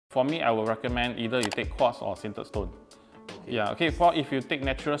For me, I would recommend either you take quartz or sintered stone. Okay. Yeah, okay, for if you take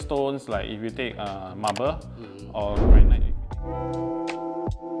natural stones, like if you take marble or granite.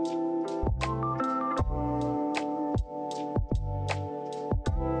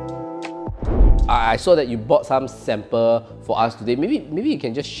 I saw that you bought some sample for us today. Maybe you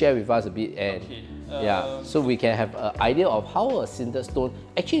can just share with us a bit, and yeah, so we can have an idea of how a sintered stone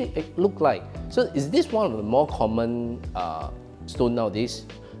actually look like. So is this one of the more common stone nowadays?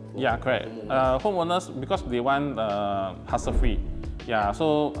 Yeah, correct. Homeowners, because they want hassle-free. Yeah,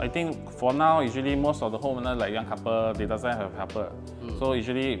 so I think for now, usually most of the homeowners, like young couple, they doesn't have helper. So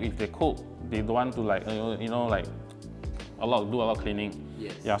usually if they cook, they don't want to like, you know like do a lot of cleaning.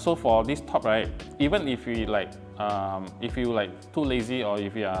 Yes. Yeah, so for this top, right, even if you too lazy, or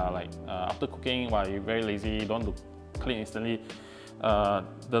if you are like after cooking while you're very lazy, you don't want to clean instantly,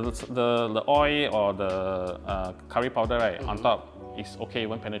 the oil or the curry powder, right, on top is okay,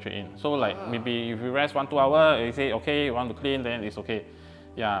 won't penetrate in. So like maybe if you rest 1-2 hours, you say okay, you want to clean, then it's okay.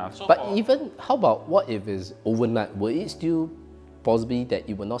 Yeah. So but even how about what if it's overnight? Will it still possibly that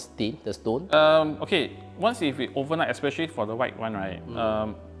it will not stain the stone? Okay, once if it overnight, especially for the white one, right,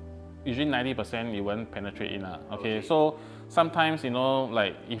 usually 90% it won't penetrate in. Okay, so sometimes, you know,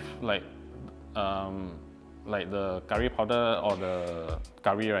 like if like the curry powder or the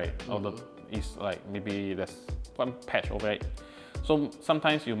curry, right, or the is like maybe there's one patch over it. So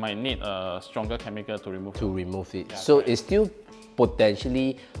sometimes you might need a stronger chemical to remove it. Yeah, so correct. it's still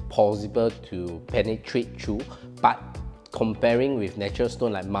potentially possible to penetrate through, but comparing with natural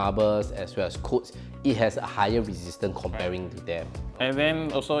stone like marbles as well as quartz, it has a higher resistance comparing to them. And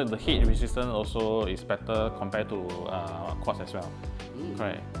then also the heat resistance also is better compared to quartz as well.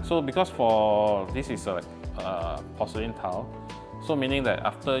 Correct. So because for this is like porcelain tile, so meaning that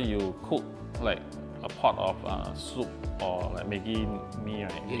after you cook like a pot of soup or like Maggi mee,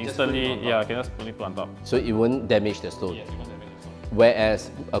 right, instantly, you can just put on top. So it won't damage the stone. Yes, it won't damage the stone. Whereas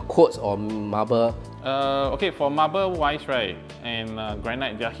a quartz or marble, okay, for marble wise, right, and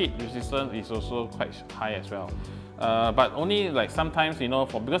granite, their heat resistance is also quite high as well. But only like sometimes, you know,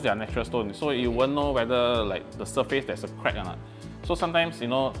 because they are natural stone, so you won't know whether like the surface there's a crack or not. So sometimes, you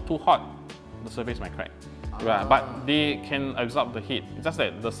know, too hot, the surface might crack. Right, but they can absorb the heat. It's just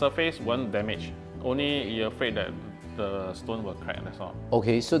that the surface won't damage. Only you're afraid that the stone will crack, that's all.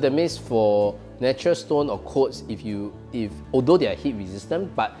 okay, so that means for natural stone or quartz, if although they are heat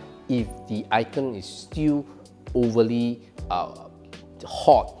resistant, but if the item is still overly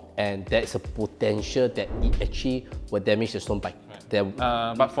hot, and there's a potential that it actually will damage the stone by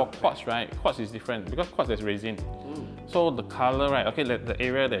but for quartz, right, quartz is different because quartz is resin. So the color, right, okay, the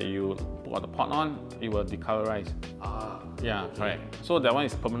area that you put the pot on, it will decolorize. Yeah, correct. So that one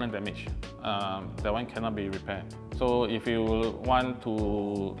is permanent damage. That one cannot be repaired. So if you want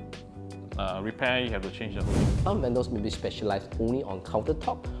to repair, you have to change the whole thing. Some vendors maybe specialize only on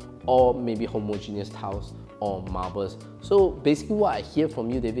countertop or maybe homogeneous tiles or marbles. So basically what I hear from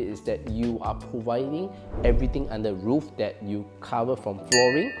you, David, is that you are providing everything under roof, that you cover from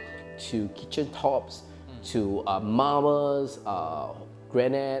flooring to kitchen tops to marbles,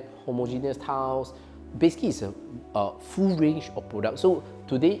 granite, homogeneous tiles. Basically it's a full range of products. So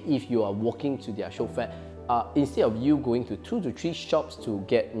today if you are walking to their show fair, instead of you going to 2 to 3 shops to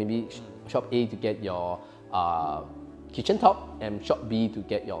get maybe shop A to get your kitchen top and shop B to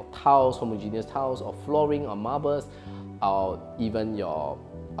get your tiles, homogeneous tiles or flooring or marbles, or even your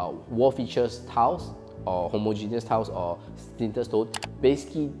wall features tiles or homogeneous tiles or sintered stone.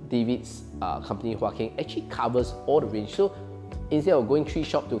 Basically David's company Hua Khian actually covers all the range. So instead of going 3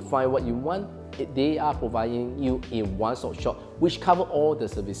 shops to find what you want, they are providing you in one-stop shop which cover all the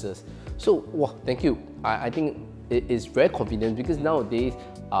services. So wow, thank you. I think it is very convenient because nowadays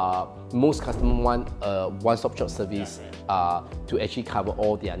most customers want a one-stop shop service to actually cover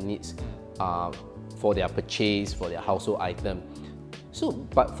all their needs for their purchase, for their household item. So,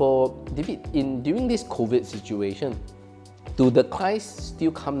 but for David, during this COVID situation, do the clients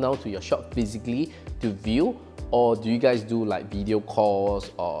still come down to your shop physically to view, or do you guys do like video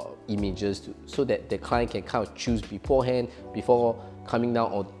calls or images so that the client can kind of choose beforehand before coming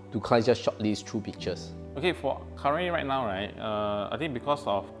down, or do clients just shortlist through pictures? Okay, for currently right now, right, I think because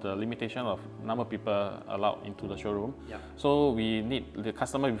of the limitation of number of people allowed into the showroom, so we need the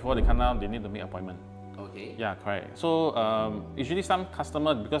customer before they come down, they need to make appointment. Okay. Yeah, correct. So usually some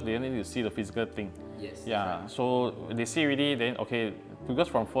customers, because they need to see the physical thing. Yes. Yeah, so they see already, then okay, because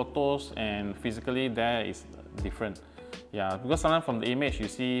from photos and physically there is different. Yeah, because sometimes from the image you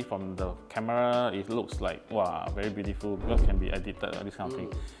see from the camera, it looks like wow, very beautiful because it can be edited or this kind of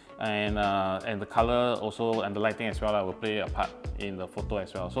thing. and the color also and the lighting as well will play a part in the photo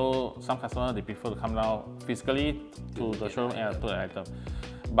as well. So some customers, they prefer to come down physically to the showroom and to the item.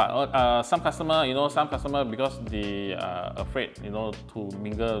 But some customer, because they are afraid, to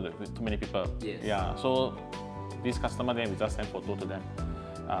mingle with too many people. Yes. Yeah. So this customer, then we just send photo to them,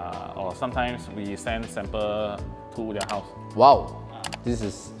 or sometimes we send sample to their house. Wow, this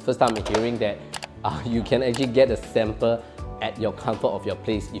is first time I'm hearing that you can actually get a sample at your comfort of your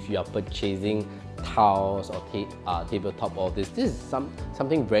place if you are purchasing tiles or tabletop. All this is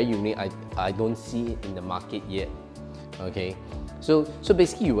something very unique. I don't see it in the market yet. Okay, so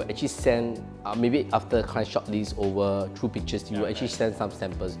basically you will actually send maybe after client shortlist over through pictures, you will actually send some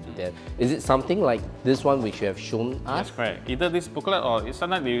samples to them. Is it something like this one which you have shown us? That's correct. Either this booklet or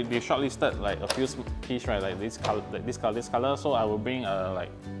sometimes they shortlisted like a few pieces, right? Like this color. So I will bring like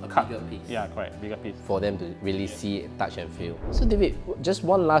a bigger piece. Yeah, correct. Bigger piece For them to really see, touch and feel. So David, just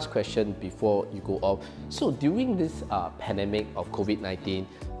one last question before you go off. So during this pandemic of COVID-19,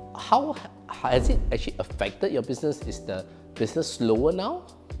 how has it actually affected your business? Is the business slower now?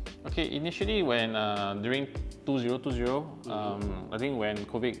 Okay, initially when during 2020, I think when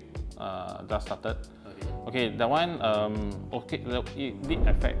COVID just started, okay, that one it did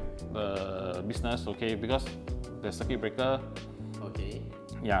affect the business, okay, because the circuit breaker. Okay.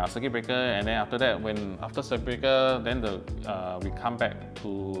 Yeah, circuit breaker, and then after that, after circuit breaker, then we come back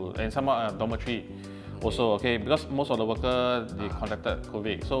to and somewhat dormitory. Also, okay, because most of the workers they contacted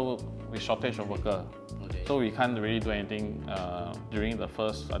COVID, so we shortage of worker. Okay. So we can't really do anything during the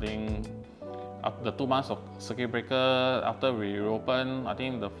first, I think, the 2 months of circuit breaker. After we reopen, I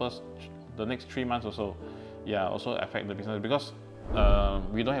think the next 3 months or so, yeah, also affect the business because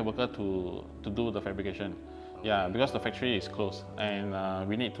we don't have worker to do the fabrication. Yeah, because the factory is closed and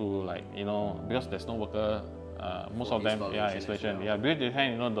we need to because there's no worker. Most of them, installation. Well. Yeah, because they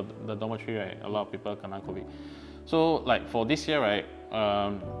have, the dormitory, right? A lot of people cannot COVID. So like for this year, right?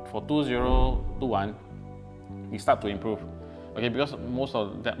 For 2021, we start to improve. Okay, because most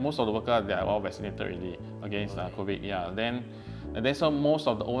of the workers, they are all vaccinated already against COVID. Yeah. Then so most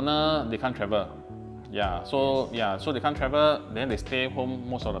of the owner, they can't travel. Yeah. So so they can't travel. Then they stay home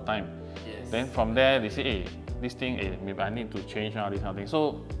most of the time. Yes. Then from there they say, hey, this thing, maybe I need to change all this kind of thing.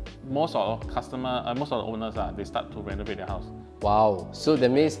 So most of the owners, they start to renovate their house. Wow. So that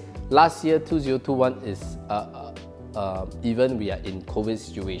means last year 2021 is even we are in COVID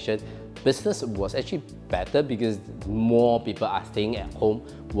situation, business was actually better because more people are staying at home,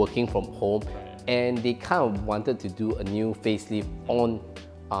 working from home, and they kind of wanted to do a new facelift on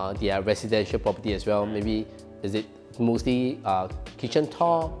their residential property as well. Maybe is it mostly kitchen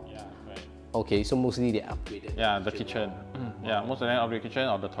top? Yeah, right. Okay, so mostly they upgraded. Yeah, the kitchen. Yeah, most of them upgrade kitchen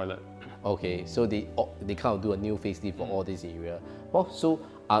or the toilet. Okay, so they kind of do a new facelift for all this area. Well, so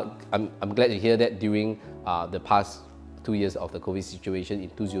I'm glad to hear that during the past 2 years of the COVID situation in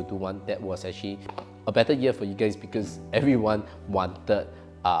 2021, that was actually a better year for you guys because everyone wanted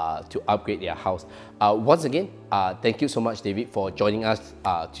to upgrade their house. Once again, thank you so much, David, for joining us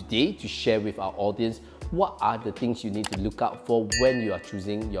today to share with our audience what are the things you need to look out for when you are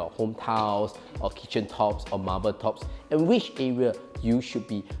choosing your home tiles or kitchen tops or marble tops, and which area you should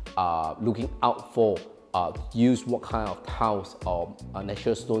be looking out for. Use what kind of tiles or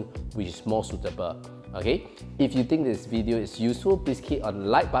natural stone which is more suitable. Okay, if you think this video is useful, please click on the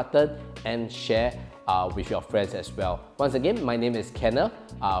like button and share with your friends as well. Once again, my name is Kenneth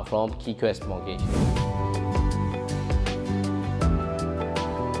from Keyquest Mortgage.